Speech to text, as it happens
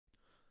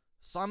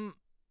some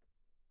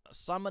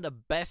some of the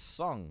best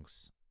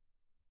songs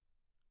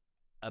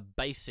are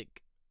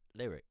basic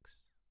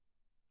lyrics.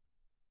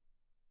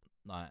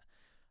 Like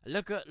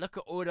look at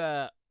all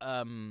the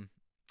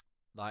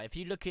like if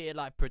you look at it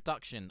like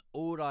production,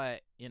 all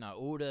like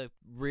all the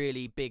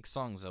really big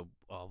songs are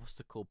what's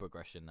the chord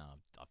progression now?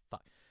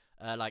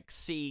 Like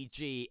C,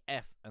 G,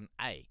 F, and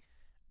A,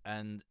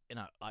 and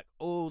like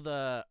all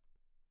the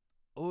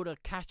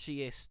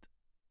catchiest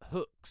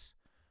hooks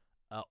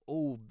are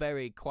all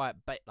very quite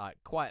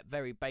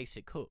very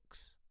basic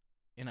hooks.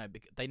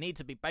 They need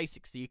to be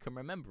basic so you can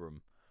remember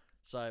them.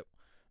 So,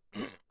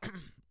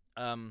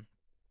 um,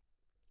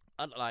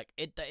 like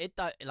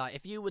like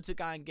if you were to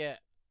go and get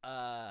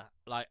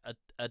like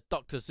a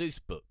Dr. Zeus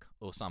book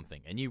or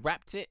something, and you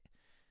rapped it,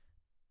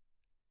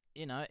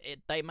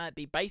 they might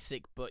be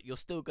basic, but you're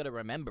still gonna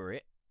remember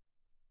it.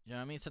 You know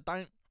what I mean? So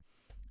don't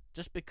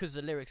just because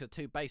the lyrics are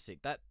too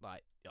basic, that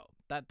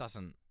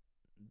doesn't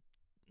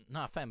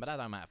no offense, but that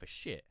don't matter for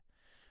shit.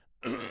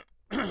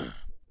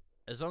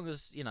 As long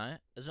as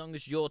as long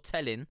as you're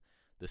telling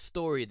the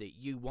story that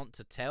you want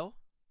to tell,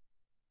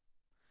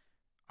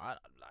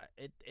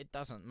 it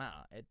doesn't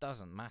matter. It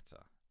doesn't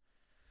matter,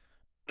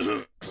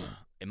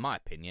 in my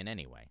opinion,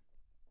 anyway.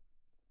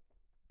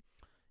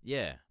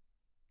 Yeah,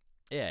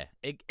 yeah,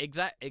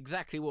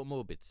 exactly what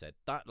Morbid said.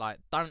 Don't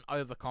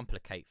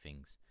overcomplicate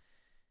things.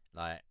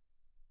 Like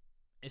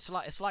it's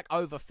like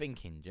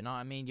overthinking. Do you know what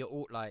I mean? You're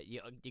all like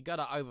you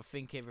gotta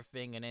overthink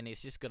everything, and then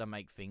it's just gonna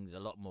make things a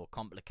lot more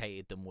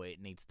complicated than what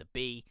it needs to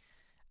be,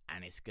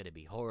 and it's gonna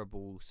be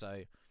horrible.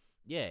 So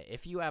yeah,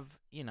 if you have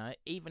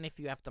even if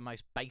you have the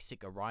most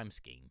basic a rhyme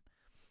scheme,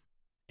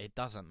 it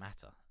doesn't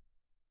matter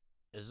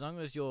as long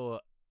as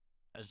you're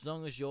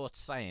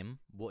saying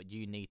what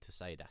you need to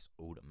say. That's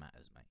all that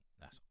matters, mate.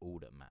 That's all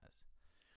that matters.